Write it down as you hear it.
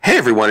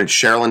everyone, it's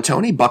Cheryl and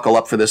Tony. Buckle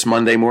up for this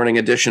Monday morning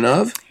edition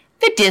of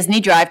the Disney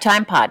Drive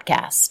Time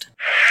Podcast.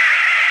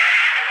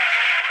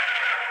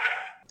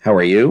 How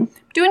are you?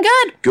 Doing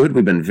good. Good.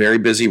 We've been very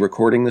busy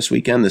recording this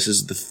weekend. This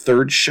is the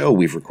third show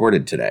we've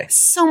recorded today.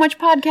 So much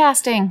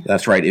podcasting.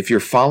 That's right. If you're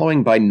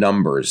following by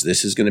numbers,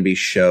 this is going to be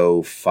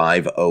show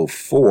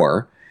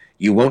 504.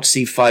 You won't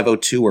see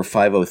 502 or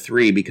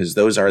 503 because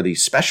those are the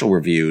special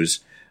reviews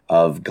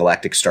of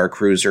Galactic Star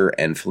Cruiser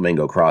and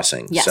Flamingo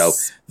Crossing. Yes. So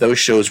those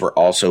shows were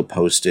also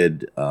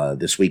posted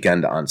this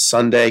weekend on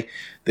Sunday.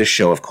 This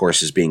show, of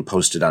course, is being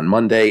posted on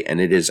Monday,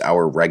 and it is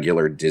our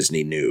regular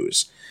Disney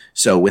news.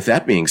 So with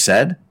that being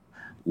said,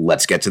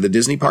 let's get to the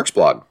Disney Parks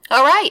blog.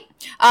 All right.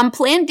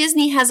 Plan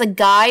Disney has a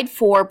guide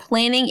for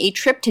planning a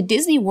trip to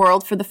Disney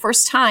World for the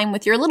first time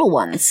with your little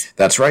ones.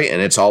 That's right,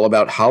 and it's all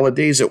about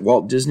holidays at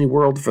Walt Disney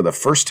World for the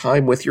first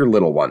time with your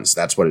little ones.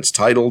 That's what it's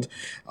titled,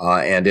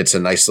 and it's a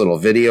nice little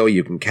video.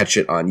 You can catch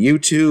it on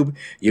YouTube.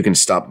 You can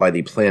stop by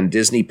the Plan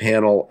Disney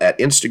panel at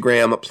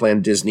Instagram,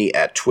 Plan Disney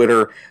at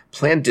Twitter,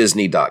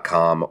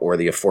 PlanDisney.com, or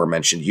the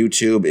aforementioned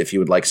YouTube if you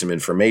would like some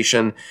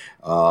information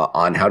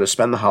on how to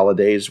spend the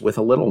holidays with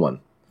a little one.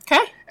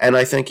 Okay. And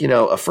I think,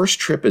 a first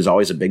trip is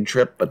always a big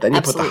trip, but then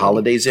you put the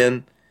holidays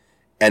in,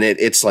 and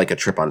it's like a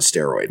trip on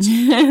steroids.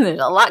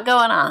 There's a lot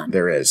going on.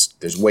 There is.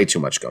 There's way too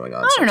much going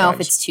on. I don't know if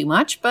it's too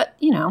much, but,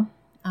 you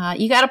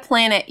got to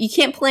plan it. You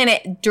can't plan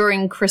it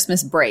during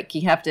Christmas break.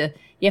 You have to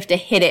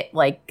hit it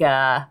like,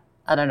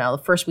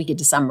 the first week of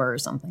December or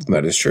something.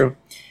 That is true.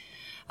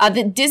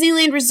 The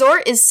Disneyland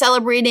Resort is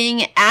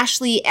celebrating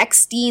Ashley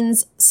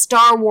Eckstein's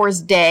Star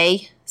Wars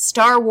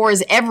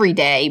Every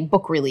Day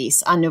book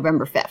release on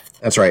November 5th.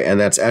 That's right, and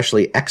that's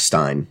Ashley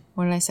Eckstein.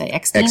 What did I say,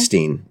 Eckstein?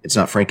 Eckstein. It's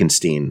not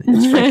Frankenstein.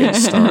 It's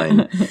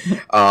Frankenstein.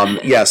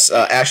 Yes,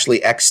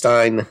 Ashley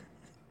Eckstein,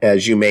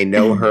 as you may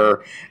know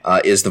her,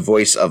 is the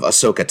voice of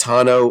Ahsoka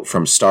Tano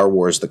from Star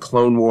Wars The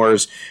Clone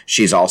Wars.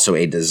 She's also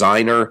a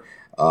designer.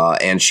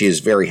 And she is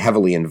very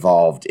heavily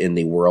involved in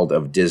the world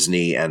of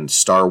Disney and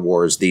Star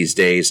Wars these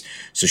days.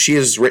 So she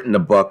has written a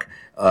book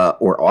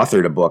or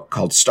authored a book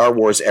called Star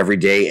Wars Every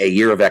Day, A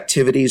Year of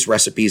Activities,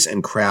 Recipes,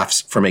 and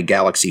Crafts from a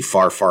Galaxy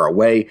Far, Far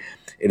Away.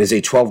 It is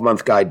a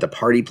 12-month guide to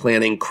party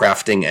planning,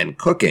 crafting, and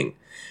cooking.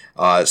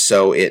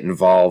 So it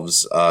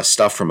involves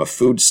stuff from a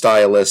food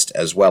stylist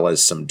as well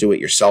as some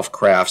do-it-yourself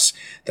crafts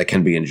that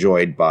can be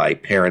enjoyed by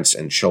parents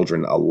and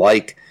children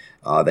alike.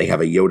 They have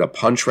a Yoda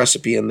punch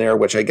recipe in there,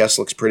 which I guess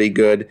looks pretty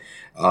good.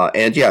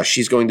 And yeah,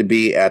 she's going to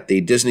be at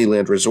the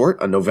Disneyland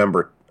Resort on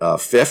November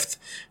 5th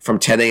from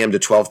 10 a.m. to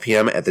 12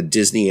 p.m. at the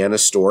Disneyana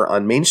store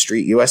on Main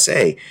Street,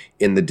 USA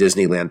in the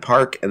Disneyland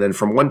Park. And then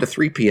from 1 to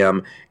 3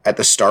 p.m. at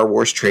the Star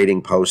Wars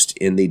Trading Post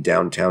in the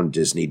downtown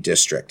Disney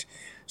District.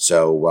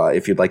 So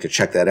if you'd like to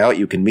check that out,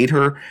 you can meet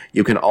her.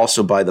 You can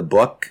also buy the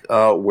book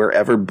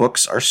wherever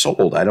books are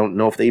sold. I don't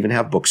know if they even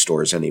have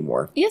bookstores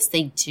anymore. Yes,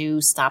 they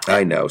do. Stop it.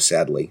 I know,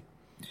 sadly.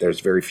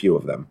 There's very few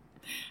of them.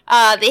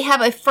 They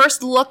have a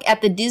first look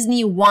at the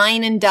Disney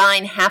Wine and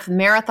Dine Half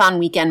Marathon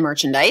Weekend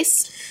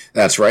merchandise.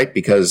 That's right,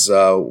 because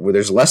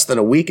there's less than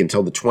a week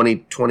until the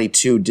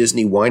 2022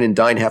 Disney Wine and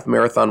Dine Half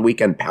Marathon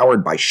Weekend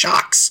powered by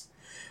Shocks.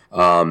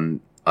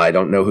 I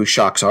don't know who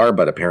Shocks are,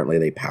 but apparently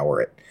they power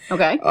it.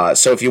 Okay.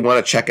 So if you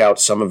want to check out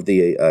some of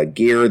the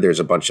gear, there's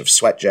a bunch of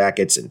sweat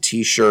jackets and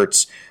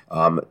T-shirts.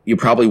 You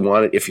probably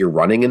want it if you're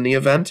running in the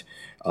event,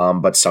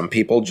 but some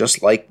people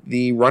just like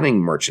the running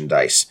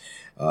merchandise.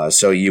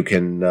 So you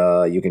can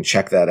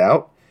check that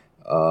out.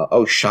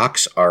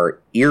 Shocks are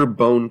ear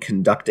bone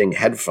conducting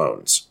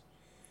headphones.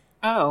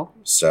 Oh.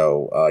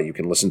 So you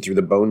can listen through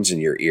the bones in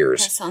your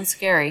ears. That sounds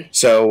scary.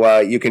 So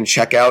you can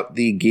check out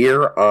the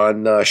gear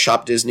on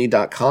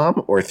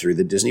shopdisney.com or through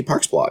the Disney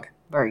Parks blog.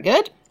 Very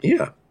good.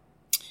 Yeah.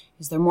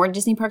 Is there more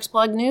Disney Parks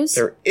blog news?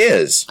 There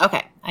is.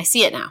 Okay, I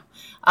see it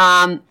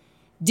now.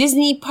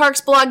 Disney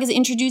Parks blog is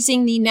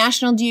introducing the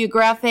National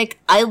Geographic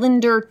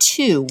Islander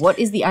 2. What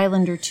is the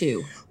Islander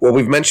 2? Well,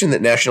 we've mentioned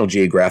that National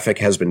Geographic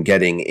has been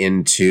getting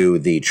into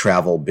the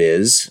travel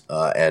biz,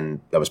 and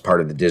that was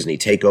part of the Disney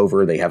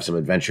takeover. They have some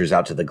adventures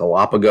out to the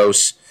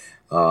Galapagos,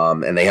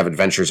 and they have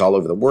adventures all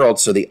over the world.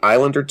 So the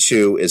Islander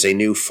 2 is a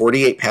new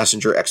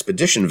 48-passenger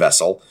expedition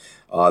vessel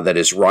that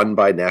is run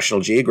by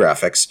National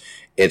Geographic.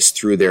 It's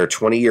through their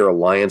 20-year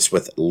alliance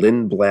with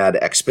Lindblad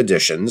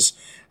Expeditions,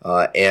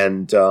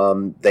 and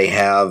they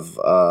have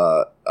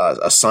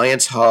a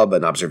science hub,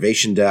 an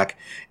observation deck,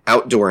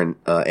 outdoor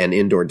and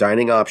indoor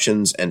dining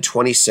options, and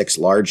 26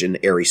 large and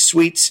airy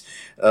suites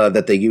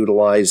that they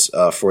utilize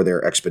for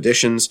their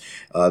expeditions.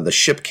 The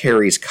ship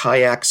carries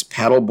kayaks,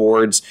 paddle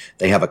boards.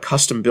 They have a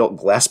custom-built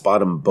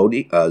glass-bottom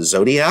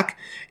Zodiac,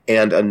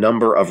 and a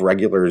number of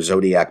regular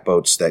Zodiac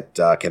boats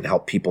that can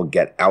help people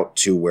get out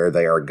to where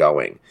they are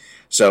going.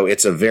 So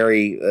it's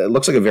it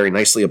looks like a very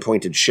nicely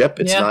appointed ship.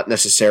 It's not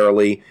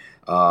necessarily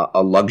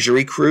a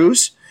luxury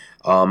cruise,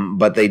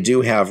 but they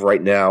do have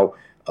right now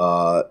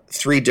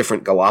 3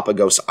 different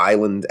Galapagos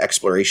Island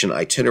exploration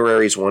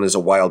itineraries. One is a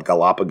Wild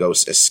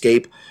Galapagos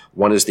Escape,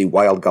 one is the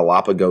Wild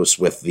Galapagos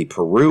with the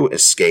Peru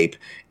Escape,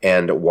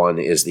 and one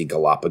is the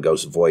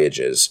Galapagos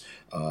Voyages.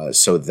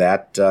 So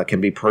that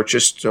can be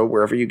purchased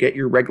wherever you get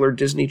your regular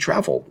Disney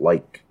travel,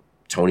 like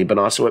Tony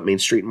Bonasso at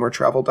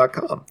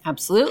MainStreetandMoreTravel.com.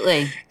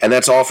 Absolutely. And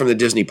that's all from the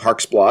Disney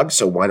Parks blog,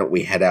 so why don't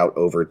we head out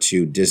over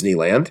to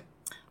Disneyland?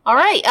 All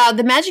right.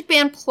 The Magic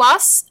Band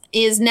Plus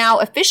is now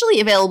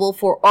officially available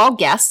for all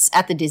guests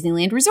at the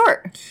Disneyland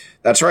Resort.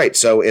 That's right.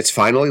 So it's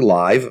finally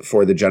live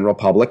for the general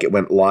public. It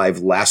went live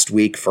last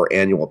week for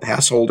annual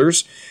pass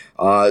holders.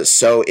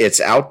 So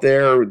it's out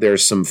there.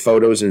 There's some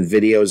photos and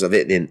videos of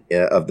it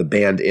of the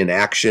band in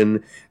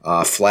action,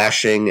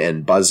 flashing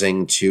and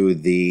buzzing to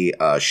the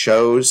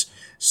shows.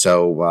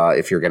 So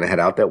if you're going to head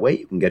out that way,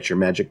 you can get your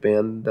Magic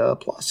Band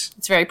Plus.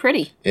 It's very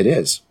pretty. It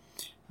is.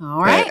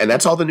 All right. And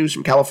that's all the news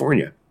from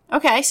California.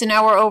 Okay, so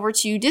now we're over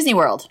to Disney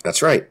World.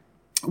 That's right.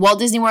 Walt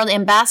Disney World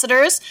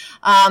ambassadors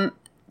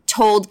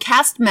told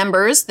cast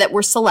members that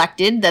were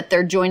selected that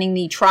they're joining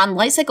the Tron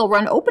Lightcycle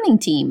Run opening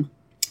team.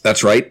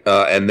 That's right.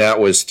 And that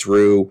was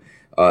through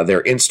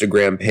their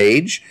Instagram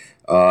page.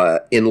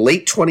 In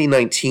late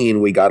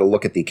 2019, we got a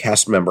look at the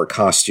cast member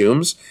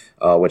costumes,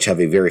 which have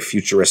a very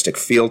futuristic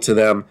feel to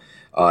them.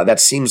 That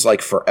seems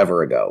like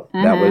forever ago.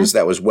 Mm-hmm.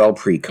 That was well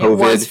pre-COVID. It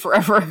was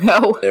forever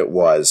ago. It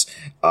was.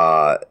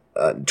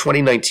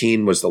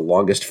 2019 was the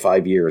longest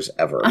 5 years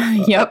ever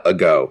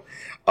ago.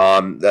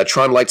 The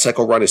Tron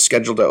Lightcycle Run is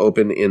scheduled to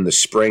open in the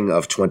spring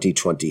of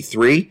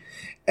 2023.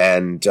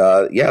 And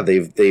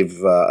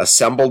they've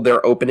assembled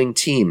their opening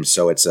team,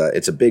 so it's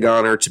a big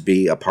honor to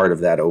be a part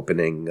of that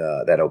opening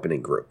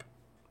group.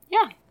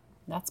 Yeah,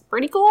 that's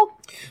pretty cool.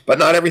 But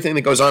not everything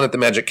that goes on at the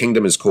Magic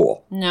Kingdom is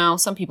cool. No,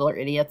 some people are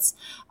idiots.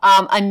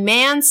 A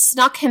man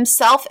snuck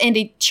himself and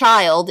a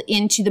child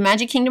into the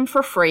Magic Kingdom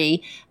for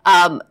free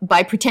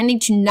by pretending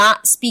to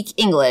not speak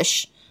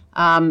English.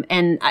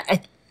 And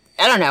I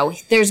don't know.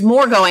 There's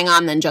more going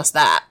on than just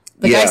that.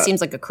 The guy seems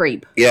like a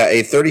creep. Yeah,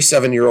 a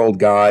 37-year-old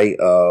guy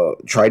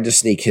tried to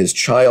sneak his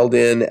child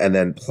in and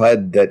then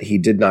pled that he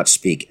did not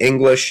speak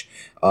English.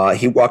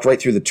 He walked right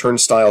through the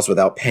turnstiles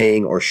without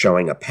paying or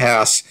showing a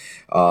pass.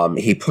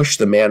 He pushed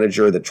the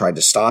manager that tried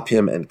to stop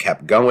him and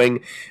kept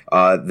going.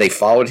 They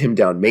followed him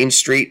down Main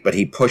Street, but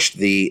he pushed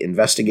the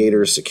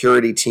investigators'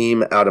 security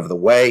team out of the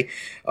way.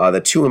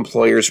 The 2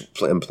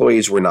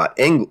 employees were not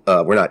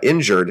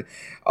injured.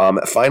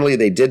 Finally,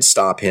 they did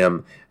stop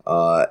him.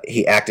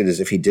 He acted as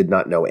if he did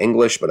not know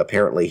English, but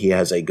apparently he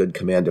has a good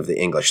command of the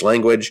English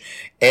language.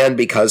 And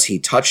because he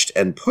touched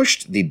and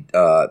pushed the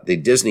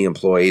Disney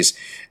employees,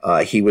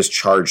 he was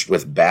charged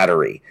with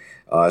battery.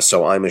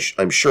 So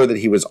I'm sure that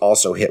he was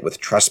also hit with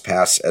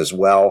trespass as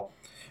well.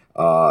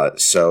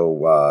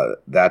 So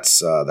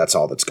that's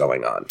all that's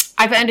going on.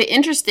 I found it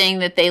interesting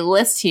that they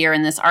list here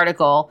in this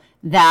article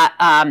that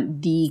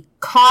the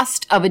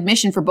cost of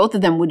admission for both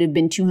of them would have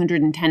been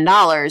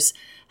 $210.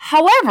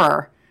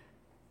 However,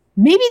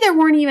 maybe there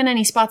weren't even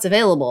any spots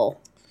available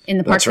in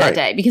the park that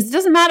day, because it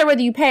doesn't matter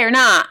whether you pay or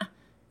not.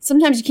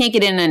 Sometimes you can't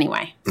get in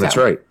anyway. So. That's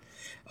right.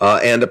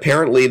 And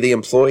apparently the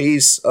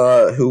employees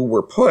who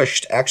were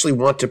pushed actually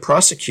want to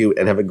prosecute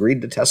and have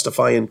agreed to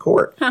testify in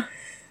court.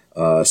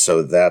 Huh.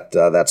 So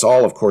that's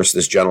all. Of course,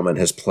 this gentleman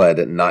has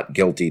pled not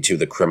guilty to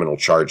the criminal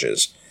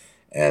charges.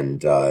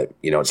 And,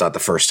 it's not the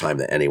first time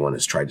that anyone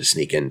has tried to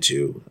sneak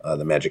into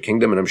the Magic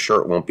Kingdom, and I'm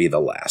sure it won't be the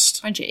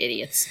last. Bunch of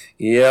idiots.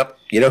 Yep.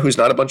 You know who's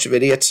not a bunch of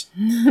idiots?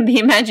 The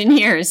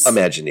Imagineers.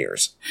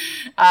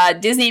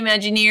 Imagineers. Disney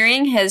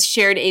Imagineering has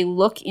shared a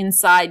look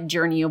inside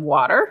Journey of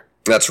Water.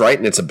 That's right,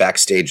 and it's a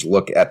backstage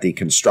look at the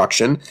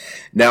construction.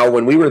 Now,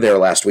 when we were there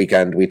last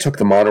weekend, we took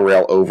the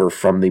monorail over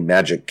from the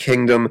Magic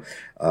Kingdom.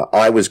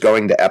 I was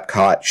going to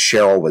Epcot.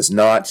 Cheryl was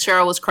not.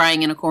 Cheryl was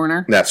crying in a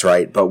corner. That's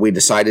right, but we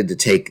decided to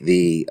take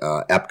the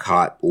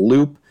Epcot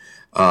loop,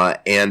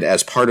 and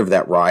as part of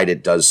that ride,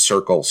 it does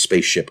circle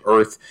Spaceship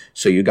Earth,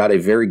 so you got a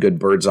very good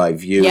bird's eye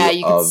view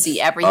you can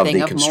see everything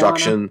of the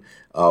construction,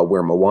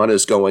 where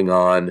Moana's going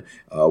on,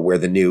 where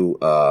the new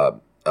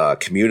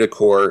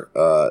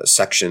Communicore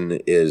section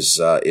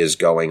is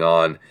going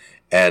on,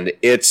 and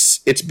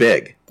it's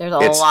big. There's a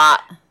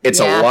lot. It's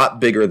a lot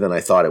bigger than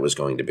I thought it was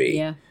going to be.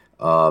 Yeah.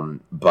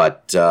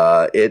 But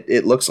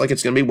it looks like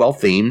it's going to be well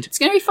themed. It's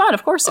going to be fun,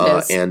 of course it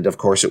is. And of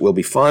course it will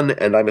be fun.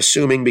 And I'm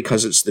assuming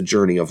because it's the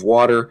Journey of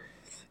Water,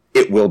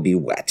 it will be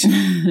wet.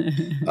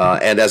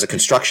 And as a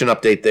construction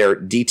update there,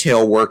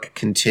 detail work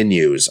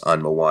continues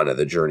on Moana,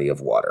 the Journey of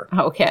Water.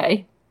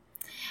 Okay.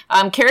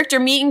 Character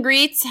meet and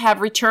greets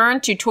have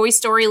returned to Toy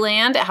Story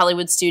Land at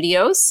Hollywood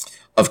Studios.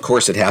 Of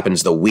course, it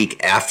happens the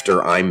week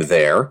after I'm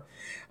there.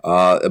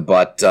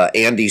 But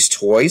Andy's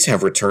Toys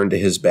have returned to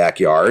his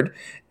backyard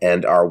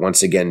and are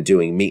once again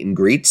doing meet and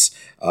greets.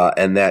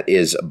 And that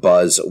is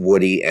Buzz,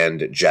 Woody,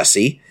 and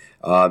Jessie.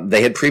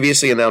 They had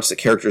previously announced that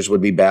characters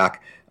would be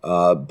back,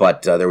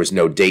 but there was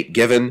no date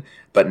given.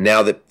 But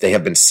now that they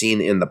have been seen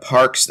in the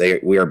parks,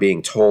 we are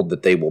being told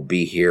that they will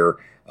be here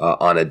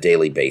on a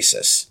daily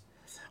basis.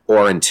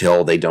 or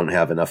until they don't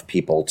have enough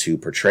people to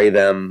portray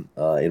them,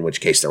 in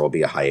which case there will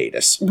be a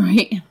hiatus.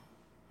 Right.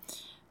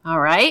 All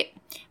right.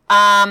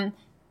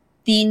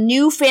 The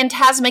new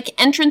Fantasmic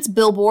entrance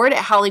billboard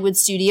at Hollywood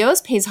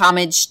Studios pays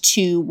homage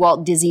to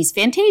Walt Disney's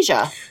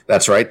Fantasia.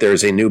 That's right.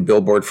 There's a new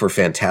billboard for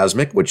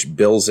Fantasmic, which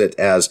bills it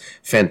as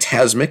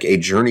Fantasmic, a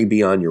journey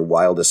beyond your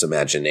wildest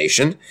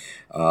imagination.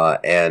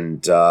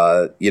 Fantasmic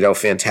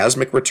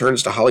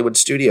returns to Hollywood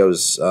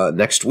Studios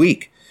next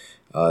week.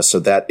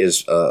 So that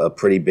is a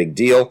pretty big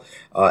deal.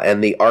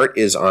 And the art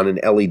is on an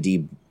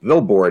LED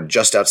billboard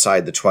just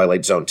outside the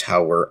Twilight Zone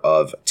Tower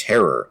of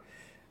Terror.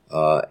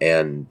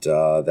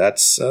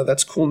 That's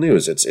cool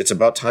news. It's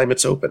about time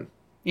it's open.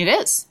 It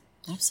is.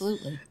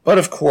 Absolutely. But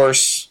of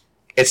course,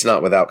 it's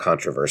not without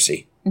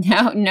controversy.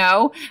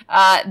 No.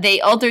 They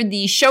altered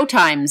the show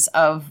times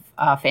of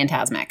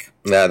Fantasmic.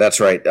 That's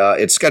right.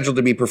 It's scheduled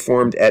to be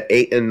performed at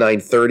 8 and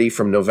 9:30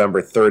 from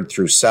November 3rd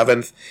through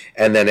 7th,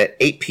 and then at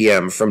 8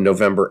 p.m. from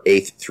November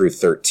 8th through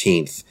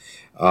 13th.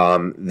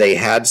 They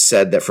had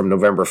said that from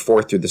November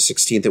 4th through the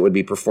 16th it would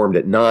be performed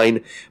at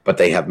 9, but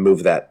they have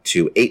moved that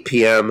to 8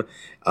 p.m.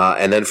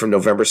 And then from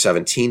November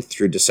 17th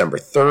through December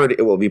 3rd,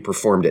 it will be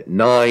performed at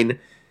 9.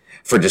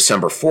 For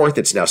December 4th,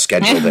 it's now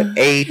scheduled at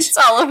 8. It's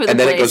all over the place. And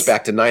then it goes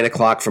back to 9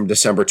 o'clock from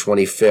December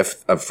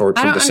 25th,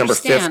 from December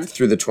 5th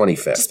through the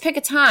 25th. Just pick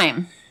a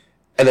time.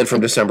 And then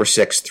from December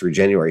 6th through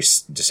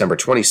December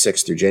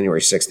 26th through January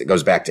 6th, it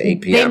goes back to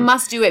 8 p.m. They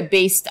must do it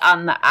based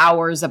on the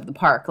hours of the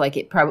park. Like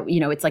it probably,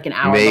 it's like an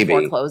hour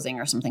before closing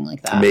or something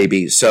like that.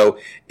 Maybe. So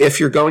if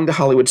you're going to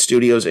Hollywood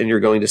Studios and you're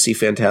going to see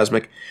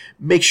Fantasmic,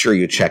 make sure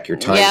you check your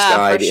times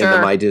guide in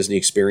the My Disney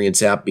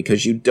Experience app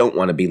because you don't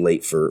want to be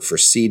late for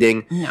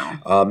seating.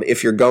 No.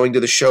 If you're going to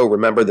the show,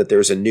 remember that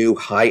there's a new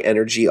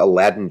high-energy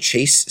Aladdin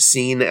chase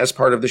scene as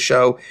part of the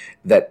show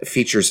that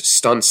features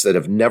stunts that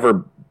have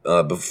never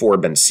before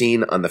been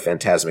seen on the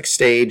Fantasmic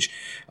stage.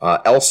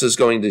 Elsa's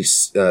going to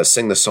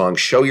sing the song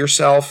Show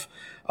Yourself.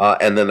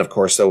 And then, of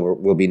course, there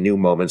will be new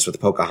moments with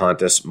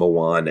Pocahontas,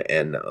 Moana,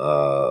 and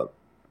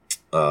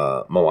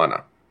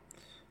Moana.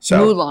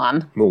 So,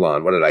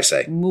 Mulan. What did I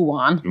say?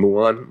 Mulan.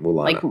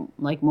 Mulana.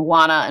 Like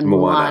Moana and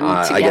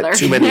Mulan together. I get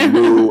too many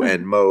Moo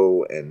and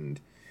Mo and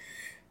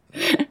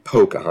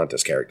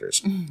Pocahontas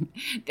characters.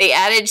 They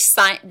added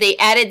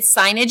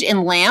signage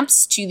and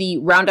lamps to the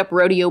Roundup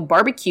Rodeo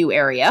barbecue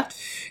area.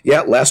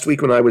 Yeah, last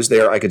week when I was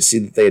there, I could see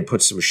that they had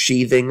put some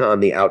sheathing on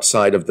the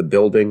outside of the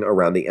building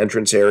around the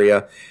entrance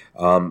area.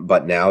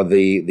 But now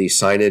the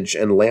signage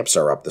and lamps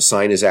are up. The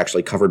sign is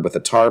actually covered with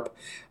a tarp,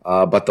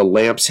 but the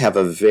lamps have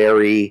a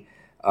very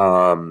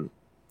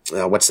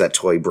what's that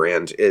toy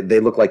brand? They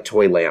look like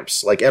toy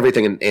lamps. Like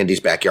everything in Andy's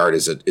backyard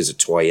is a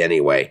toy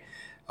anyway.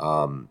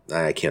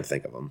 I can't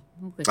think of them.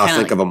 I'll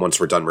think of them once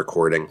we're done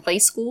recording. Play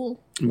School?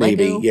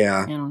 Maybe, Lego?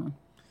 yeah. I don't know.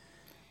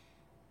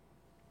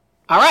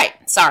 All right,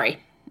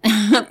 sorry.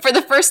 For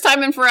the first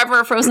time in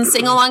forever, a Frozen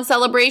Sing-Along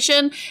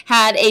celebration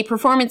had a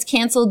performance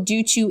canceled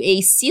due to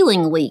a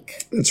ceiling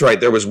leak. That's right.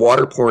 There was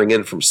water pouring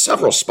in from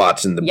several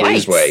spots in the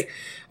breezeway.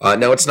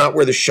 Now, it's not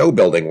where the show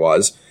building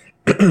was,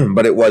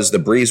 but it was the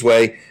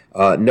breezeway.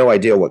 No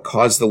idea what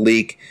caused the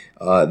leak.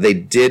 They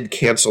did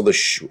cancel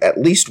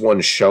at least one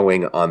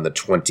showing on the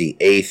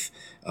 28th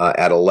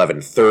at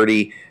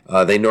 11:30.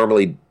 They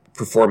normally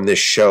perform this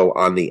show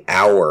on the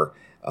hour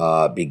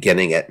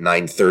beginning at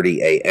 9:30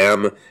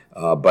 a.m.,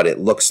 but it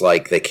looks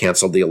like they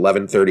canceled the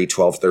 11:30,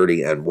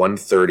 12:30, and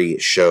 1:30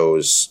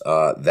 shows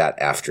that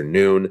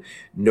afternoon.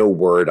 No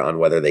word on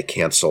whether they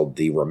canceled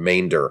the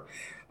remainder.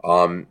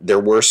 There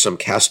were some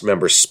cast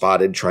members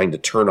spotted trying to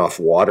turn off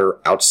water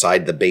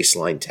outside the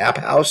Baseline Tap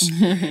House.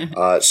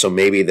 So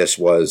maybe this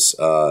was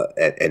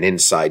an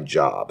inside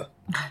job.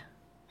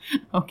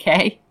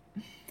 Okay.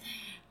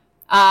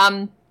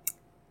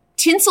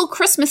 Tinsel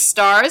Christmas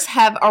stars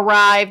have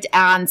arrived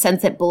on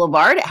Sunset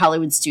Boulevard at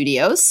Hollywood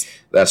Studios.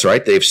 That's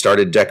right. They've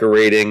started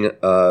decorating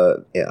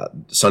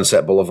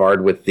Sunset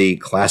Boulevard with the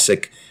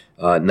classic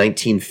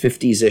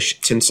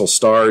 1950s-ish tinsel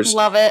stars.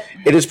 Love it.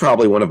 It is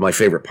probably one of my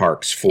favorite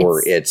parks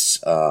for its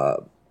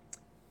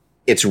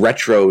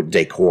retro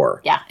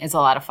decor. Yeah, it's a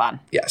lot of fun.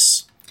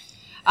 Yes.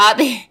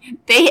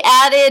 They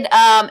added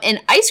an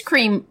ice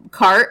cream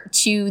cart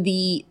to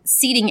the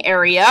seating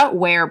area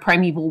where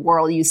Primeval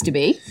Whirl used to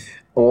be.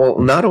 Well,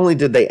 not only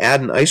did they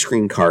add an ice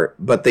cream cart,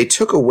 but they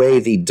took away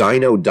the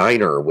Dino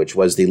Diner, which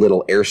was the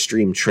little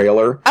Airstream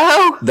trailer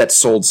that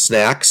sold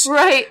snacks.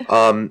 Right.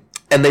 And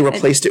they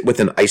replaced it with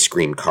an ice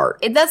cream cart.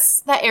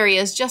 That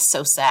area is just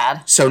so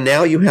sad. So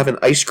now you have an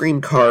ice cream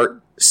cart,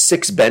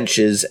 6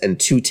 benches, and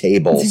 2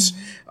 tables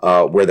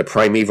where the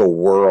Primeval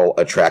Whirl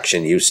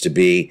attraction used to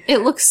be.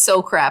 It looks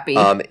so crappy.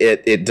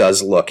 It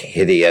does look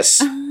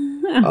hideous.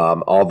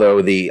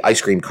 Although the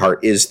ice cream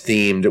cart is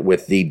themed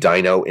with the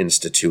Dino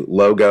Institute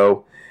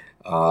logo.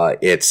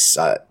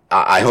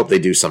 I hope they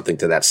do something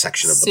to that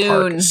section of the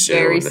park soon.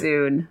 Very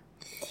soon.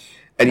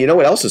 And you know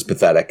what else is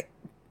pathetic?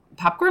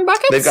 popcorn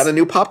buckets? They've got a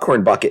new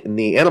popcorn bucket in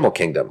the Animal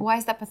Kingdom. Why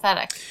is that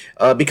pathetic?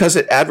 Because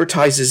it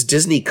advertises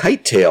Disney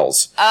Kite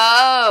Tales.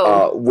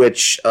 Oh.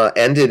 Which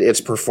ended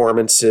its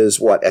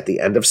performances, at the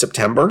end of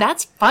September?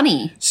 That's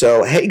funny.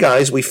 So, hey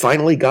guys, we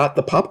finally got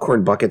the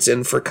popcorn buckets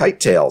in for Kite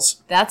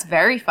Tales. That's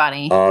very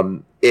funny.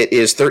 It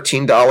is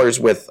 $13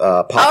 with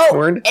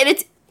popcorn. Oh,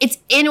 and it's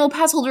annual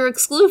pass holder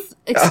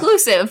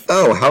exclusive.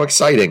 Oh, how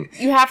exciting.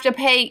 You have to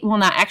pay, well,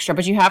 not extra,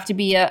 but you have to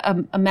be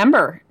a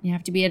member. You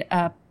have to be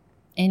a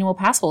annual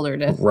pass holder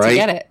to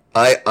get it.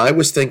 I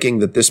was thinking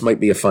that this might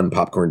be a fun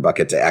popcorn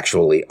bucket to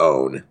actually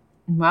own.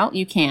 Well,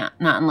 you can't,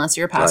 not unless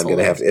you're a pass holder. I'm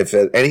going to have to,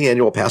 if any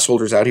annual pass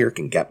holders out here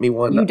can get me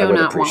one, I would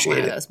appreciate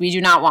want one of those. We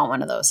do not want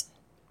one of those.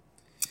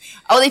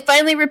 Oh, they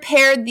finally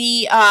repaired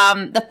the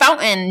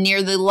fountain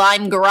near the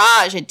Lime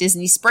Garage at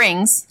Disney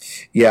Springs.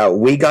 Yeah,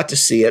 we got to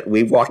see it.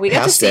 We got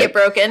to see it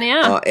broken,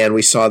 yeah. And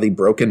we saw the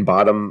broken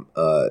bottom,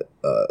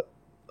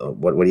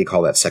 what do you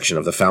call that section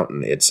of the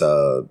fountain? It's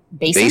a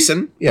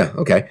basin? Yeah,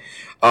 okay.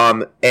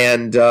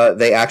 And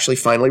they actually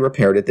finally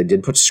repaired it. They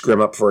did put scrim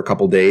up for a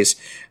couple days.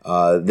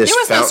 There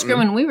was no scrim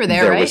when we were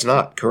there, right? There was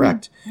not,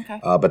 correct.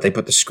 Okay. But they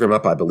put the scrim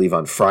up, I believe,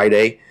 on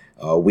Friday.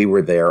 We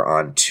were there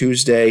on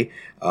Tuesday.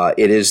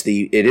 It is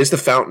the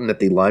fountain at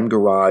the Lime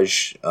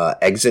Garage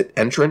exit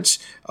entrance,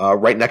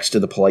 right next to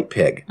the Polite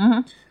Pig.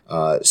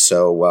 Mm-hmm.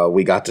 So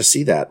we got to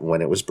see that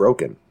when it was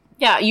broken.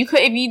 Yeah, you could,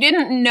 if you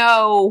didn't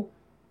know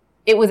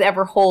it was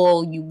ever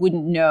whole, you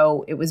wouldn't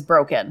know it was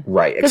broken.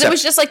 Right. Because it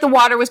was just like the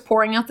water was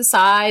pouring out the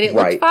side. It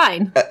looked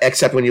fine.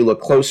 Except when you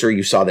look closer,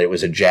 you saw that it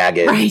was a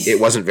jagged. Right.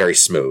 It wasn't very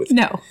smooth.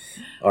 No.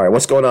 All right.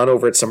 What's going on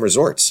over at some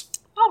resorts?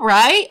 All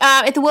right.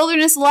 At the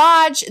Wilderness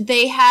Lodge,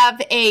 they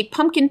have a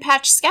pumpkin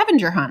patch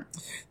scavenger hunt.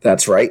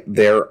 That's right.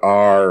 There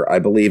are, I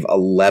believe,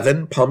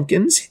 13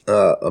 pumpkins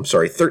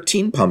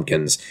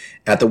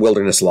at the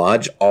Wilderness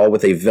Lodge, all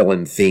with a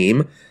villain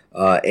theme.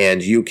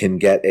 And you can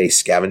get a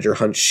scavenger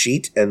hunt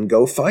sheet and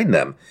go find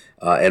them.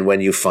 And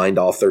when you find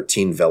all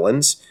 13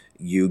 villains,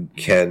 you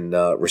can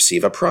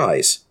receive a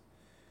prize.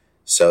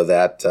 So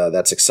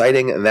that's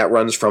exciting. And that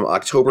runs from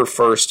October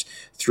 1st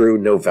through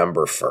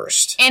November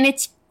 1st. And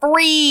it's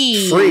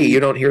free. Free. You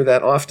don't hear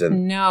that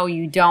often. No,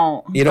 you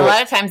don't. A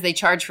lot of times they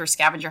charge for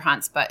scavenger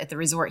hunts, but at the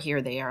resort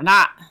here they are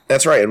not.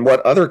 That's right. And what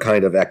other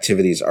kind of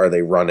activities are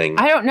they running?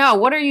 I don't know.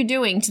 What are you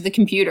doing to the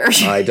computer?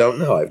 I don't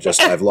know.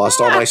 I've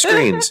lost all my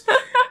screens.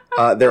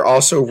 They're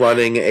also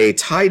running a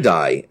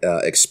tie-dye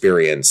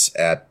experience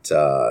at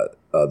the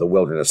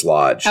Wilderness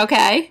Lodge.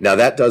 Okay. Now,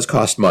 that does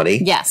cost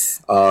money.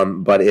 Yes.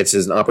 But it's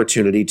an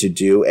opportunity to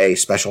do a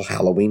special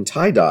Halloween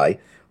tie-dye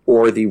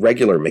or the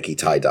regular Mickey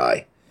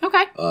tie-dye.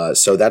 Okay.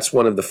 So that's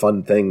one of the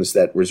fun things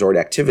that resort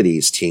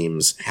activities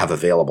teams have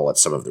available at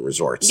some of the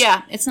resorts.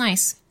 Yeah, it's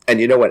nice.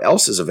 And you know what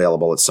else is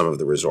available at some of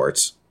the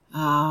resorts?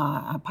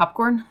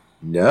 Popcorn?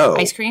 No.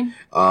 Ice cream?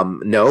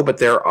 No, but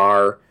there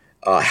are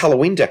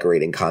Halloween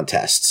decorating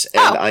contests.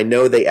 And I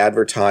know they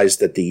advertised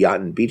that the Yacht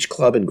and Beach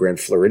Club in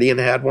Grand Floridian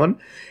had one.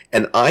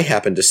 And I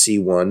happened to see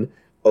one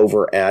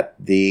over at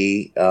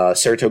the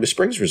Saratoga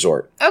Springs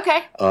Resort.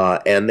 Okay.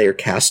 And they're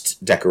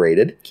cast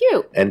decorated.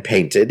 Cute. And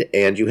painted.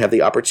 And you have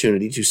the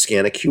opportunity to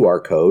scan a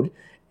QR code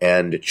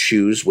and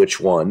choose which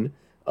one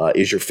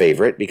is your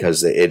favorite,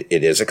 because it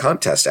is a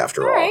contest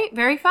after all. All right.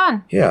 Very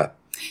fun. Yeah.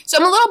 So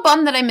I'm a little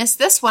bummed that I missed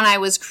this when I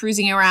was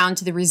cruising around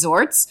to the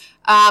resorts.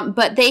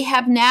 But they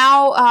have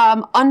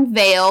now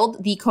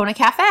unveiled the Kona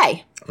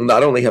Cafe.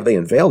 Not only have they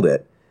unveiled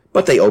it,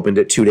 but they opened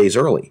it 2 days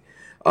early.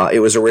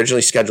 It was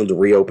originally scheduled to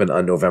reopen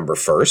on November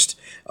 1st,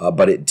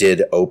 but it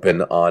did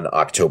open on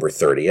October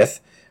 30th.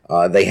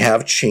 They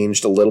have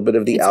changed a little bit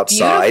of the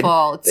outside.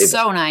 Beautiful. It's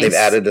so nice. They've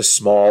added a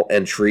small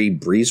entry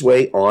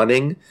breezeway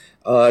awning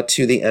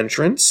to the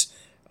entrance.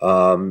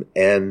 And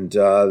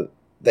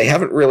they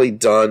haven't really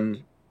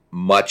done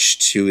much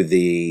to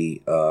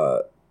the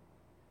what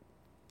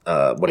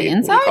do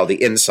you call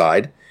the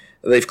inside.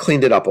 They've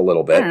cleaned it up a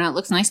little bit. I don't know. It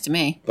looks nice to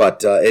me.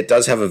 But it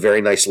does have a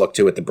very nice look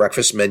to it. The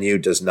breakfast menu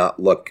does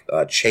not look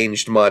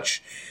changed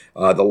much.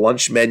 The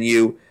lunch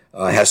menu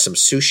has some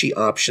sushi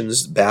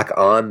options back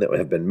on that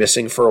have been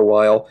missing for a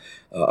while.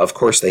 Of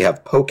course, they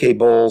have poke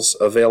bowls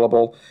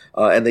available.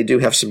 And they do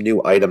have some new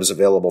items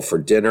available for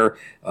dinner.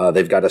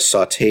 They've got a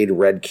sautéed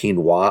red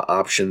quinoa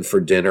option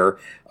for dinner.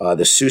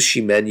 The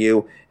sushi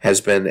menu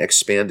has been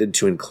expanded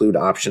to include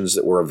options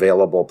that were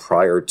available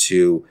prior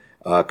to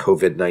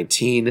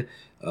COVID-19.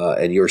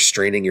 And you're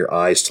straining your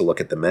eyes to look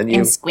at the menu.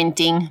 And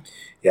squinting.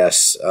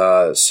 Yes.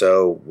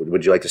 So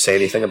would you like to say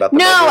anything about the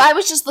menu? No, I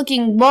was just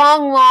looking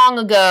long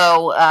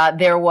ago.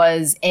 There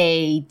was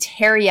a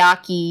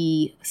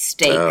teriyaki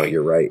steak. Oh,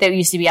 you're right. That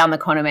used to be on the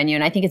Kona menu,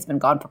 and I think it's been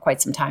gone for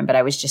quite some time, but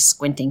I was just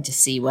squinting to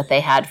see what they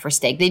had for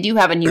steak. They do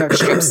have a New York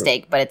strip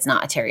steak, but it's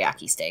not a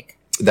teriyaki steak.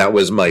 That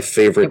was my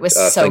favorite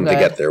thing good to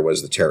get there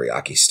was the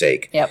teriyaki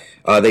steak. Yep.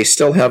 They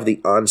still have the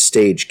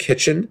on-stage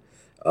kitchen.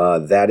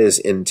 That is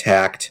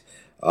intact.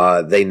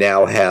 They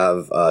now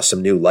have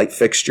some new light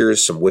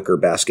fixtures, some wicker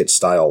basket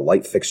style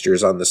light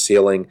fixtures on the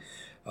ceiling.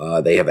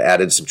 They have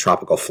added some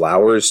tropical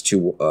flowers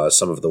to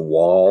some of the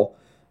wall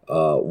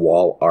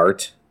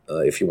art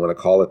if you want to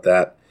call it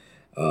that.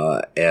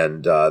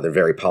 And they're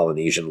very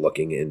Polynesian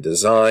looking in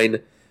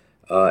design.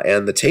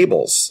 And the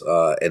tables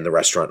in the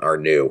restaurant are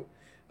new.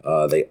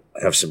 They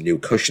have some new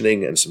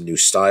cushioning and some new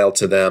style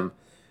to them.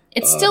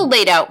 It's still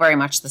laid out very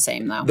much the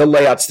same, though. The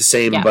layout's the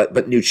same, Yeah.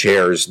 but new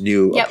chairs,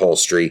 new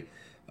upholstery,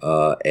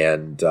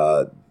 and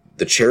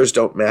the chairs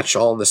don't match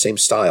all in the same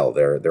style.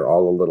 They're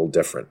all a little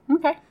different.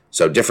 Okay.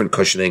 So different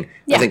cushioning.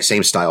 Yeah. I think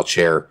same style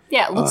chair.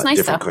 Yeah, it looks nice,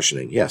 different though.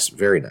 cushioning. Yes,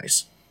 very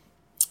nice.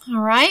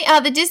 All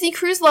right. The Disney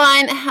Cruise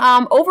Line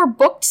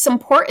overbooked some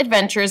port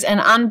adventures and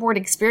onboard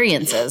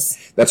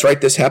experiences. That's right.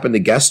 This happened to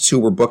guests who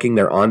were booking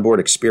their onboard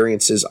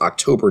experiences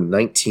October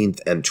 19th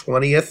and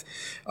 20th.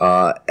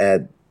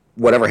 At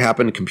whatever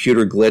happened,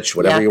 computer glitch,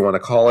 whatever you want to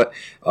call it.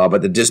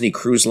 But the Disney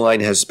Cruise Line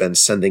has been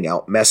sending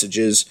out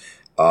messages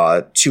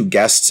to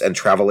guests and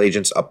travel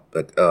agents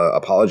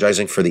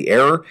apologizing for the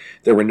error.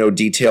 There were no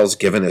details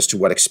given as to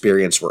what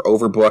experience were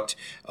overbooked,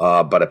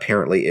 but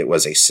apparently it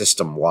was a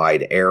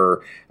system-wide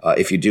error.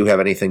 If you do have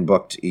anything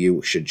booked,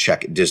 you should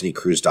check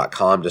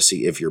DisneyCruise.com to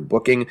see if your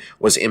booking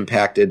was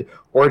impacted,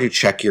 or to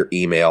check your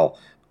email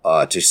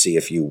to see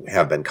if you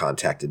have been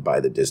contacted by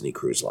the Disney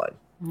Cruise Line.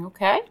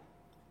 Okay.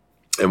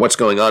 And what's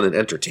going on in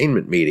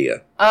entertainment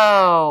media?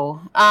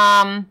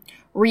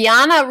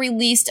 Rihanna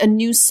released a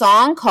new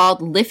song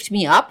called Lift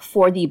Me Up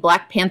for the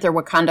Black Panther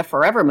Wakanda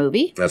Forever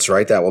movie. That's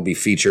right. That will be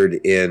featured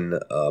in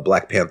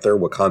Black Panther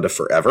Wakanda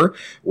Forever,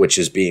 which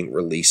is being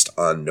released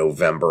on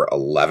November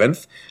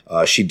 11th.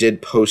 She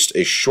did post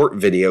a short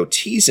video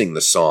teasing the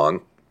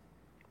song,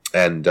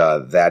 and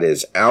that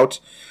is out.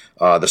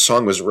 The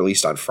song was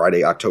released on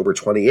Friday, October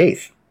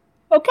 28th.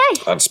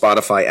 Okay. On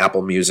Spotify,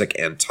 Apple Music,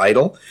 and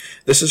Tidal.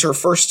 This is her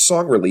first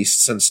song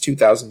released since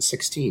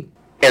 2016.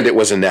 And it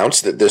was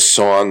announced that this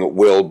song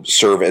will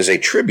serve as a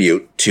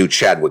tribute to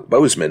Chadwick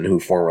Boseman, who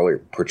formerly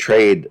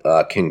portrayed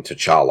King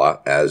T'Challa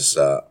as,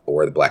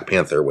 or the Black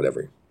Panther,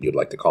 whatever you'd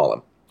like to call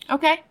him.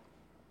 Okay.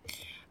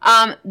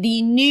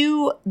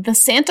 The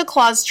Santa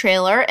Claus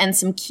trailer and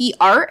some key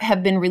art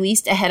have been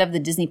released ahead of the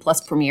Disney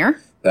Plus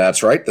premiere.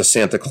 That's right. The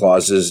Santa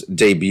Clauses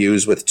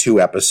debuts with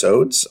 2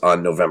 episodes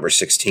on November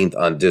 16th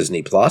on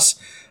Disney Plus.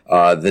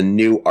 The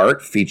new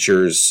art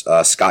features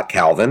Scott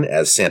Calvin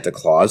as Santa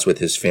Claus with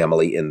his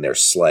family in their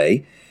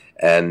sleigh.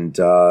 And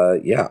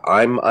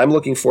I'm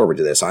looking forward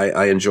to this.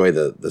 I enjoy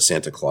the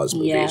Santa Claus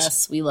movies.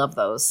 Yes, we love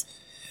those.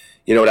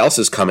 You know what else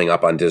is coming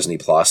up on Disney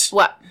Plus?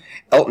 What?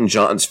 Elton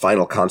John's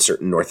final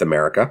concert in North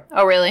America.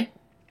 Oh, really?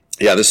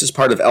 Yeah, this is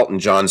part of Elton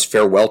John's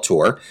farewell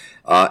tour,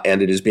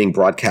 and it is being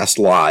broadcast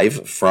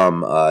live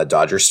from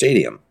Dodger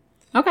Stadium.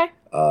 Okay.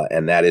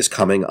 And that is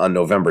coming on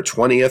November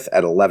 20th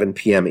at 11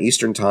 p.m.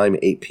 Eastern Time,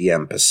 8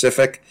 p.m.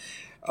 Pacific.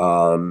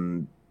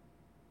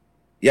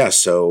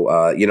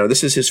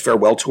 This is his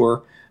farewell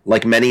tour.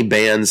 Like many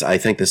bands, I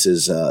think this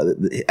is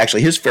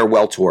actually his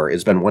farewell tour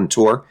has been one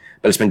tour,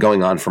 but it's been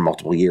going on for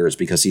multiple years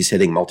because he's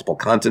hitting multiple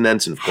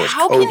continents and, of course,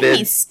 How COVID. can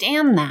he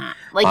stand that?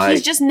 Like,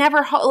 he's just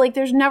never,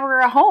 there's never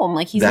a home.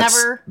 Like,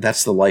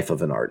 That's the life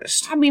of an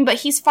artist. I mean, but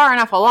he's far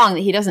enough along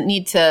that he doesn't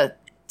need to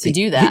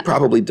do that. He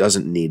probably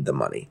doesn't need the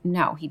money.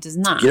 No, he does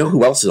not. You know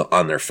who else is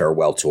on their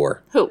farewell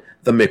tour? Who?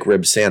 The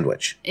McRib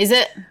Sandwich. Is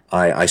it?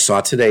 I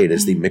saw today it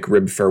is the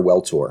McRib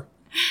farewell tour.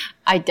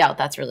 I doubt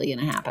that's really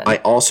going to happen. I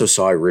also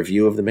saw a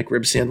review of the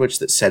McRib sandwich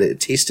that said it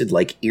tasted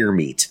like ear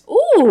meat.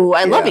 Ooh,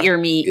 I love ear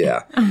meat.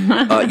 Yeah.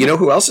 You know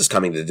who else is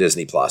coming to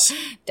Disney Plus?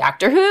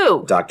 Doctor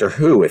Who. Doctor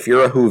Who. If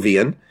you're a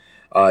Whovian,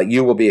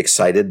 you will be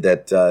excited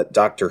that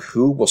Doctor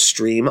Who will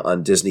stream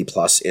on Disney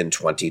Plus in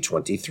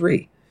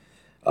 2023.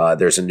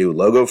 There's a new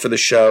logo for the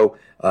show,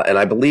 and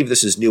I believe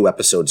this is new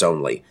episodes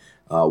only.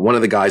 One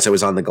of the guys I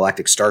was on the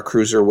Galactic Star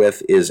Cruiser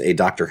with is a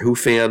Doctor Who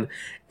fan,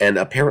 and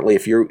apparently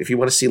if you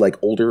want to see like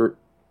older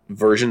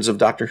versions of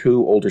Doctor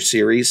Who, older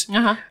series,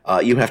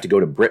 you have to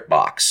go to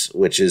BritBox,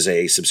 which is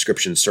a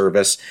subscription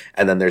service,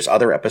 and then there's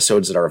other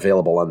episodes that are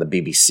available on the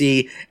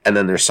BBC, and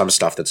then there's some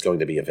stuff that's going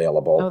to be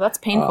available Oh, that's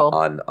painful.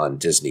 on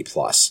Disney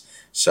Plus.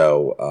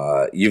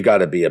 So you've got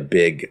to be a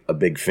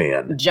big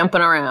fan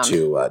Jumping around.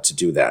 to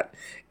do that.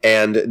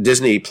 And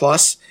Disney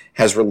Plus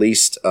has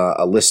released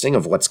a listing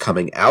of what's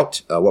coming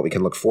out, what we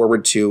can look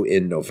forward to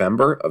in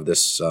November of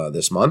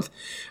this month.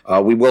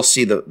 We will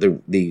see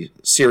the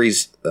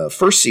series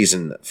first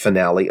season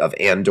finale of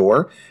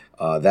Andor.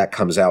 That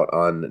comes out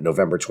on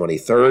November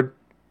 23rd.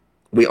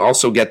 We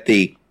also get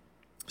the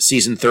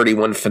season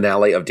 31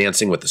 finale of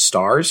Dancing with the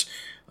Stars.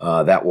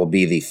 That will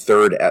be the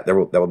third. That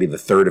will be the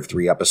third of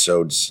 3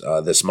 episodes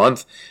this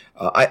month.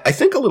 I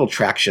think a little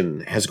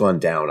traction has gone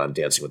down on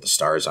Dancing with the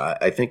Stars.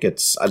 I think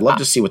I'd love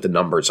to see what the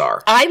numbers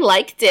are. I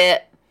liked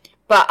it,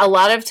 but a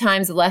lot of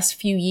times the last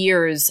few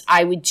years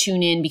I would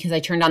tune in because I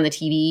turned on the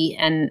TV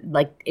and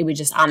like it was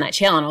just on that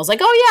channel and I was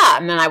like, oh yeah,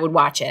 and then I would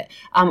watch it.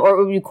 Or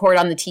it would record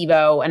on the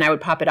TiVo and I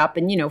would pop it up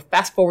and,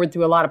 fast forward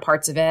through a lot of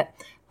parts of it.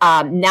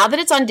 Now that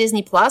it's on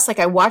Disney Plus, like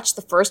I watched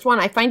the first one,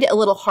 I find it a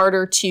little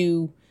harder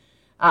to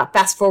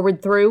fast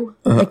forward through.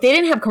 Like they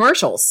didn't have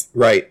commercials.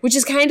 Right. Which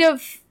is kind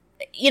of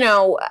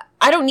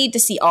I don't need to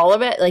see all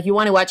of it. Like, you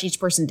want to watch each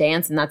person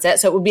dance and that's it.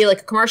 So it would be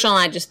like a commercial and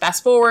I just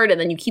fast forward and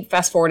then you keep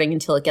fast forwarding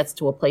until it gets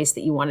to a place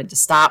that you wanted to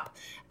stop.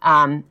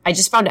 I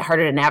just found it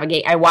harder to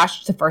navigate. I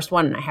watched the first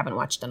one and I haven't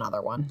watched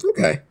another one.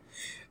 Okay.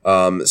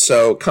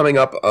 So coming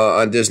up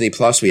on Disney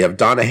Plus, we have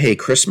Donna Hay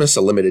Christmas,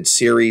 a limited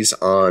series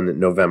on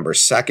November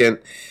 2nd.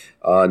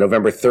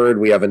 November 3rd,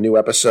 we have a new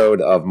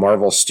episode of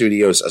Marvel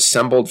Studios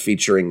Assembled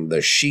featuring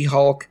the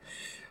She-Hulk.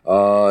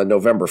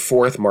 November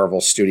 4th, Marvel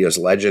Studios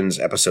Legends,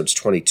 episodes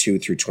 22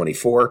 through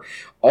 24.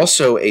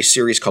 Also, a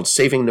series called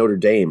Saving Notre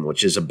Dame,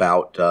 which is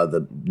about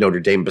the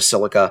Notre Dame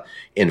Basilica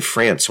in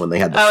France when they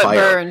had the fire.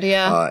 It burned,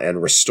 yeah.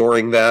 And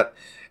restoring that.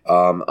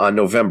 On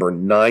November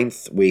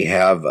 9th, we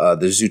have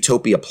the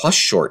Zootopia Plus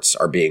shorts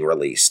are being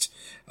released.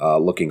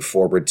 Looking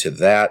forward to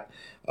that.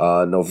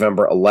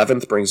 November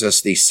 11th brings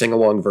us the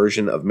sing-along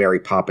version of Mary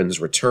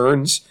Poppins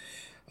Returns.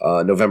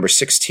 November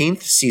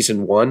 16th,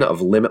 season 1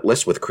 of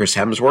Limitless with Chris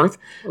Hemsworth.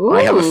 Ooh.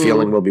 I have a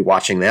feeling we'll be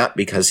watching that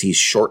because he's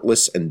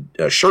shirtless and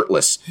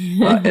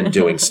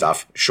doing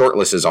stuff.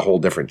 Shortless is a whole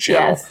different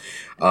channel.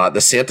 Yes. The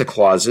Santa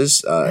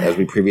Clauses, as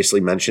we previously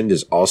mentioned,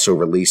 is also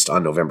released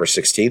on November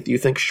 16th. Do you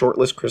think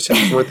shirtless Chris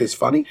Hemsworth is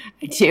funny?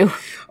 I do.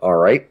 All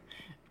right.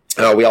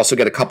 We also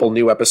get a couple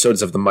new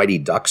episodes of The Mighty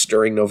Ducks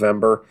during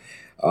November.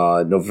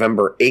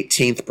 November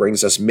 18th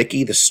brings us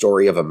Mickey, the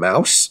Story of a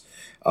Mouse.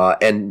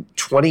 And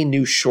 20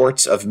 new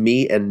shorts of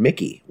Me and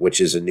Mickey, which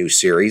is a new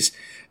series,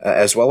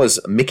 as well as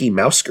Mickey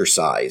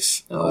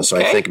Mousekercise. So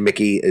I think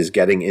Mickey is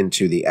getting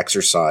into the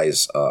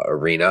exercise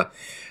arena.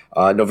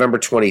 November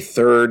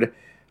 23rd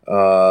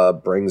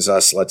brings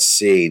us,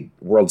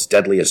 World's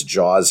Deadliest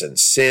Jaws and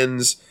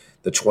Sins.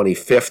 The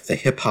 25th, The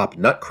Hip Hop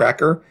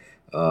Nutcracker.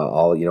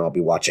 I'll be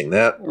watching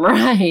that.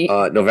 Right.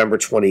 November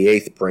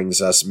 28th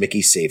brings us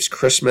Mickey Saves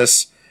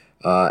Christmas.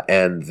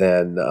 And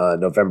then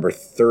November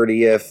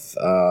 30th,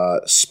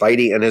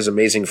 Spidey and His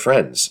Amazing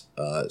Friends.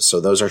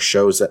 So those are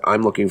shows that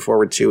I'm looking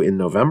forward to in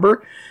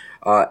November.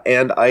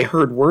 And I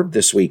heard word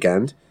this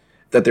weekend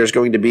that there's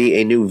going to be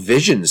a new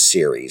Vision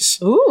series.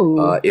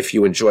 Ooh. If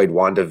you enjoyed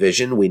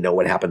WandaVision, we know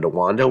what happened to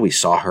Wanda. We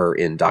saw her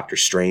in Doctor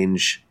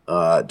Strange,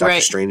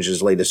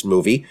 Strange's latest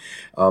movie.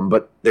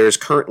 But there's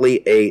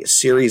currently a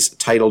series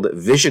titled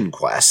Vision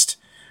Quest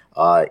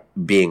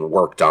being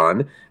worked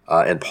on.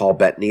 And Paul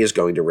Bettany is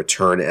going to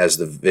return as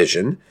the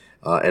Vision,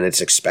 and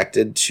it's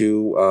expected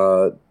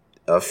to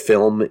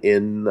film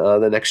in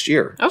the next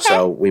year. Okay.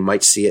 So we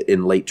might see it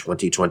in late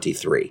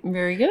 2023.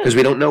 Very good. Because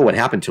we don't know what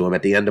happened to him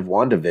at the end of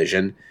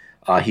WandaVision.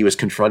 He was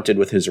confronted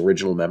with his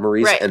original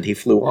memories, right. and he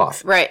flew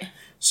off. Right.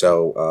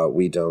 So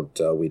we don't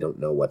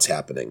know what's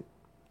happening.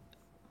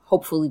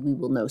 Hopefully, we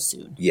will know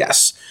soon.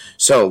 Yes.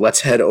 So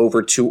let's head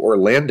over to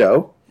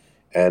Orlando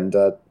and.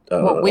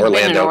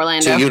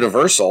 Orlando to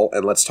Universal,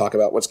 and let's talk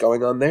about what's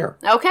going on there.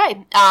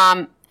 Okay.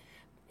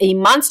 A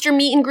monster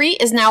meet and greet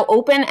is now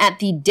open at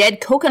the Dead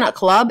Coconut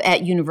Club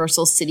at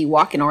Universal City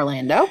Walk in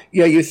Orlando.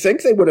 Yeah, you'd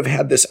think they would have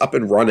had this up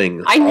and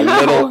running a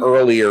little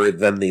earlier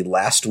than the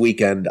last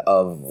weekend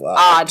of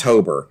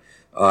October,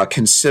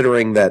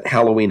 considering that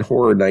Halloween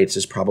Horror Nights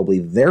is probably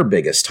their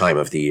biggest time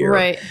of the year.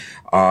 Right.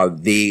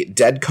 The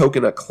Dead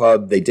Coconut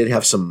Club, they did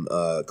have some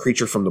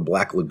Creature from the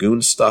Black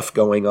Lagoon stuff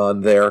going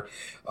on there,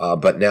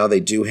 but now they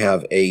do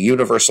have a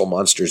Universal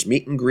Monsters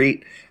meet and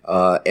greet,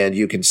 and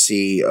you can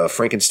see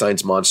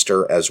Frankenstein's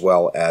monster as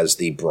well as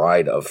the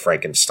Bride of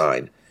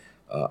Frankenstein.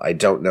 I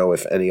don't know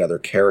if any other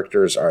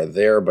characters are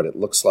there, but it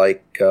looks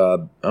like,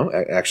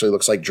 it actually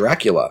looks like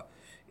Dracula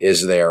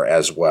is there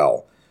as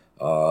well.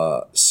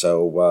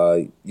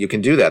 So you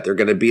can do that. They're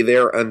going to be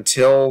there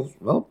until,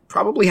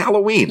 probably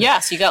Halloween.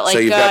 Yes, you got so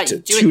you've got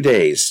 2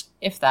 days.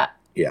 If that.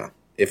 Yeah.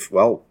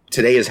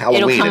 Today is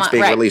Halloween. It's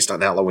being released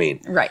on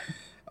Halloween. Right.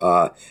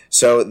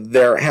 So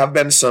there have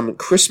been some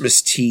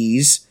Christmas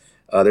teas.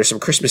 There's some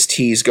Christmas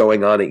teas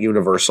going on at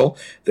Universal.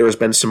 There has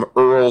been some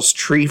Earl's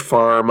Tree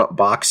Farm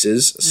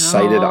boxes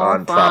sighted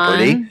on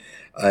property.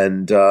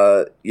 And,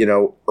 Earl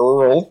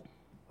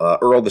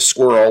the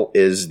Squirrel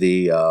is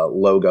the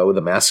logo,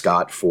 the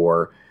mascot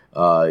for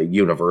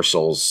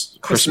Universal's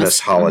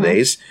Christmas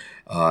holidays,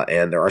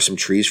 and there are some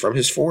trees from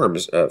his farm.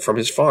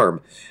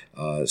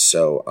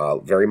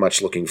 So very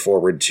much looking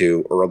forward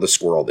to Earl the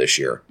Squirrel this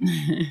year.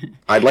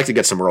 I'd like to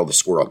get some Earl the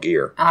Squirrel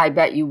gear. I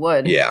bet you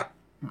would. Yeah.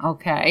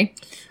 Okay.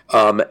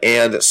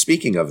 And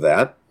speaking of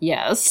that,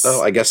 yes.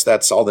 Oh, I guess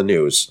that's all the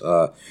news.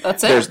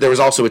 That's it. There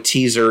was also a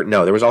teaser.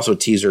 No, there was also a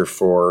teaser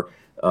for.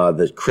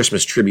 The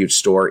Christmas tribute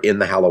store in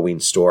the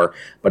Halloween store,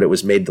 but it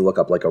was made to look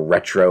up like a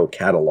retro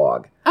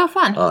catalog. Oh,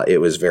 fun.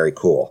 It was very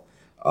cool.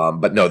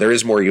 But no, there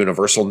is more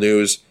Universal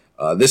news.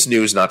 This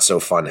news, not so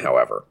fun,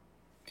 however.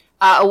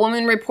 A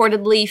woman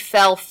reportedly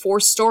fell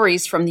 4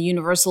 stories from the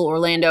Universal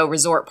Orlando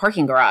Resort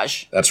parking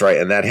garage. That's right,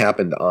 and that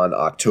happened on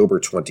October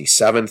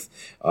 27th.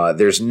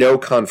 There's no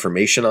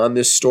confirmation on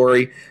this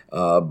story,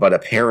 but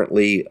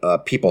apparently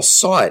people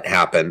saw it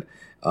happen.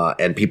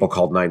 And people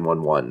called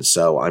 911,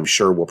 so I'm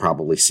sure we'll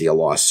probably see a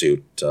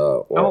lawsuit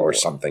or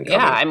something coming.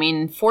 Yeah, I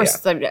mean,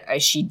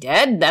 is she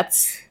dead?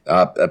 That's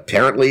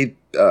apparently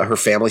her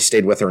family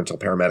stayed with her until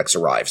paramedics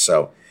arrived,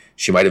 so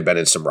she might have been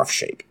in some rough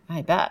shape.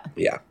 I bet.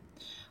 Yeah.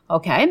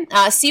 Okay.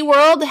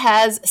 SeaWorld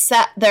has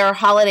set their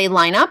holiday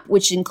lineup,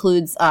 which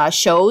includes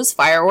shows,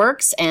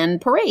 fireworks, and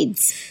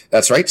parades.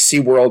 That's right.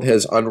 SeaWorld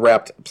has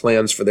unwrapped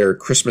plans for their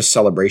Christmas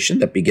celebration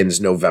that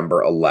begins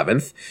November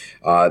 11th.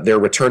 Their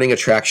returning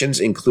attractions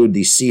include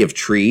the Sea of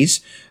Trees,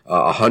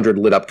 100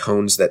 lit-up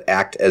cones that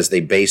act as they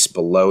base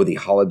below the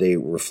Holiday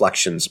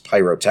Reflections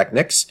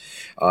pyrotechnics.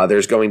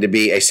 There's going to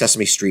be a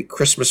Sesame Street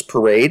Christmas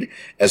parade,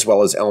 as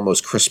well as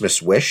Elmo's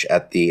Christmas Wish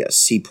at the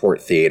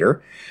Seaport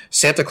Theater.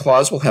 Santa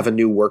Claus will have a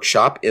new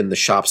workshop in the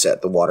shops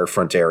at the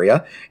waterfront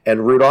area,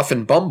 and Rudolph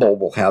and Bumble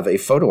will have a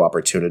photo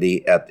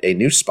opportunity at a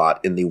new spot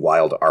in the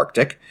wild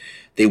Arctic.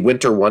 The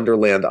Winter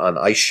Wonderland on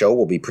Ice show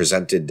will be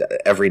presented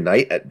every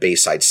night at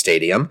Bayside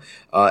Stadium,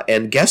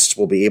 and guests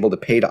will be able to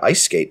pay to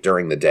ice skate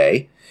during the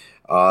day.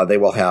 They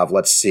will have,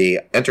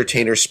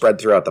 entertainers spread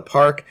throughout the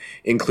park,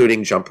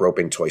 including jump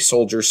roping toy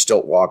soldiers,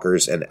 stilt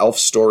walkers, and elf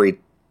story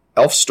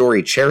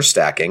chair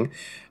stacking.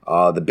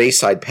 The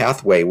Bayside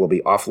Pathway will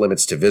be off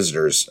limits to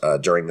visitors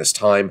during this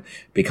time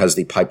because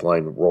the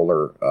Pipeline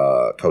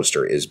roller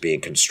coaster is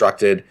being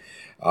constructed.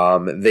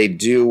 They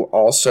do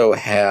also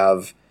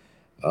have,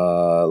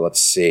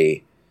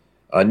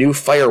 a new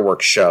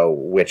fireworks show,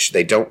 which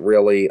they don't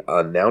really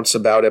announce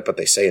about it, but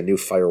they say a new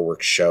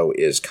fireworks show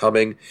is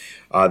coming.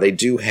 They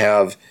do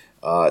have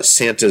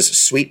Santa's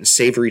Sweet and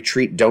Savory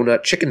Treat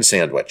Donut Chicken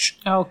Sandwich.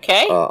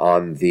 Okay.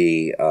 On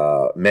the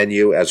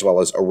menu, as well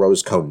as a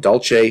Rose Cone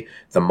Dulce,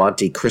 the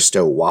Monte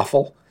Cristo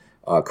Waffle,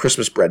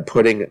 Christmas Bread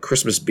Pudding,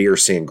 Christmas Beer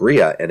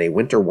Sangria, and a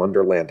Winter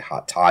Wonderland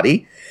Hot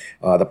Toddy.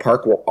 The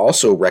park will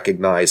also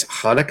recognize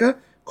Hanukkah,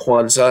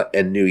 Kwanzaa,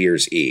 and New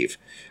Year's Eve.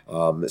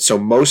 So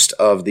most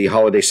of the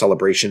holiday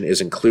celebration is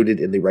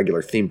included in the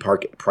regular theme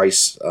park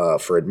price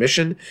for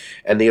admission,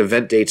 and the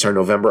event dates are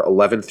November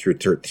 11th through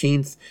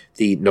 13th,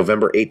 the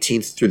November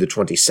 18th through the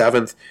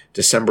 27th,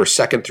 December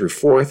 2nd through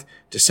 4th,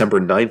 December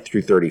 9th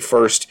through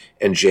 31st,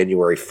 and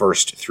January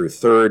 1st through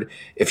 3rd.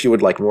 If you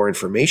would like more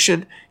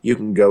information, you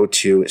can go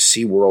to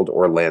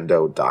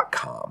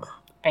SeaWorldOrlando.com.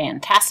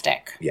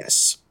 Fantastic.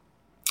 Yes.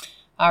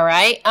 All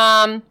right.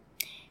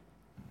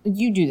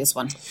 You do this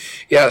one.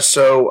 Yeah,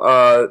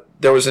 so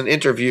there was an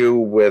interview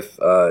with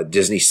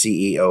Disney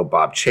CEO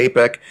Bob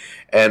Chapek,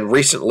 and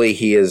recently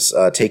he is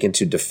taken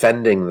to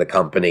defending the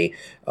company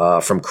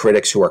from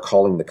critics who are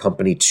calling the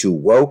company too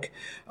woke.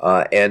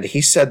 And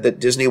he said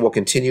that Disney will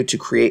continue to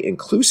create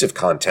inclusive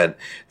content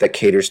that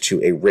caters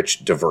to a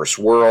rich, diverse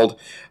world.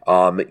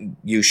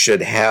 You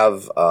should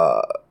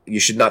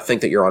not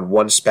think that you're on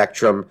one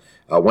spectrum,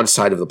 one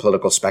side of the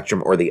political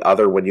spectrum or the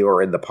other when you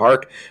are in the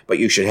park, but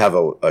you should have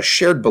a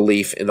shared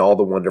belief in all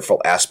the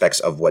wonderful aspects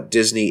of what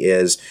Disney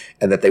is,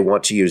 and that they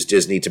want to use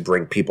Disney to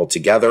bring people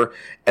together,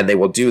 and they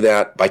will do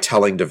that by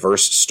telling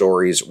diverse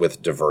stories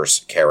with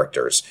diverse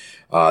characters.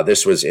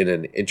 This was in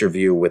an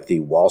interview with the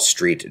Wall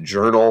Street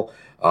Journal,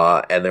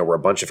 and there were a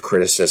bunch of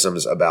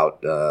criticisms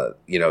about,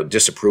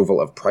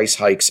 disapproval of price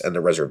hikes and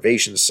the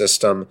reservation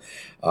system,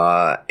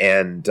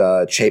 and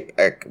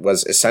Chapek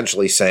was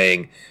essentially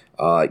saying,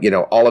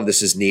 all of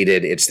this is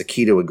needed. It's the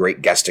key to a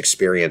great guest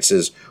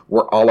experiences.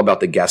 We're all about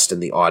the guest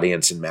and the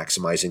audience and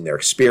maximizing their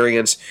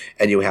experience.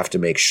 And you have to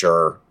make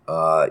sure,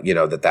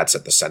 that that's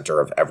at the center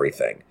of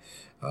everything.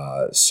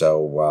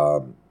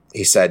 So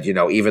he said,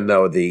 even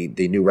though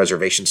the new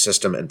reservation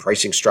system and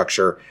pricing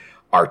structure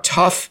are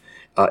tough,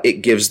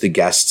 it gives the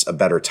guests a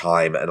better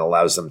time and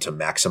allows them to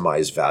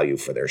maximize value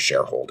for their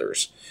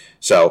shareholders.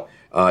 So,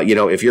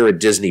 if you're a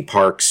Disney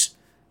Parks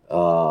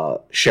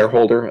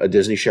shareholder, a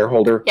Disney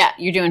shareholder. Yeah,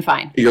 you're doing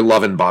fine. You're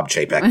loving Bob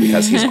Chapek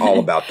because he's all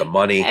about the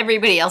money.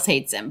 Everybody else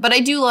hates him. But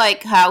I do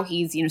like how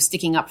he's,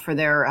 sticking up for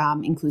their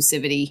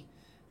inclusivity.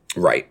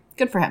 Right.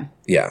 Good for him.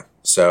 Yeah.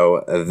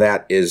 So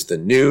that is the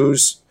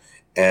news.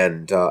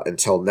 And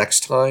until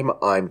next time,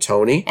 I'm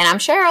Tony. And I'm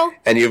Cheryl.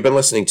 And you've been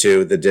listening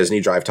to the Disney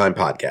Drive Time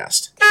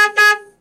Podcast.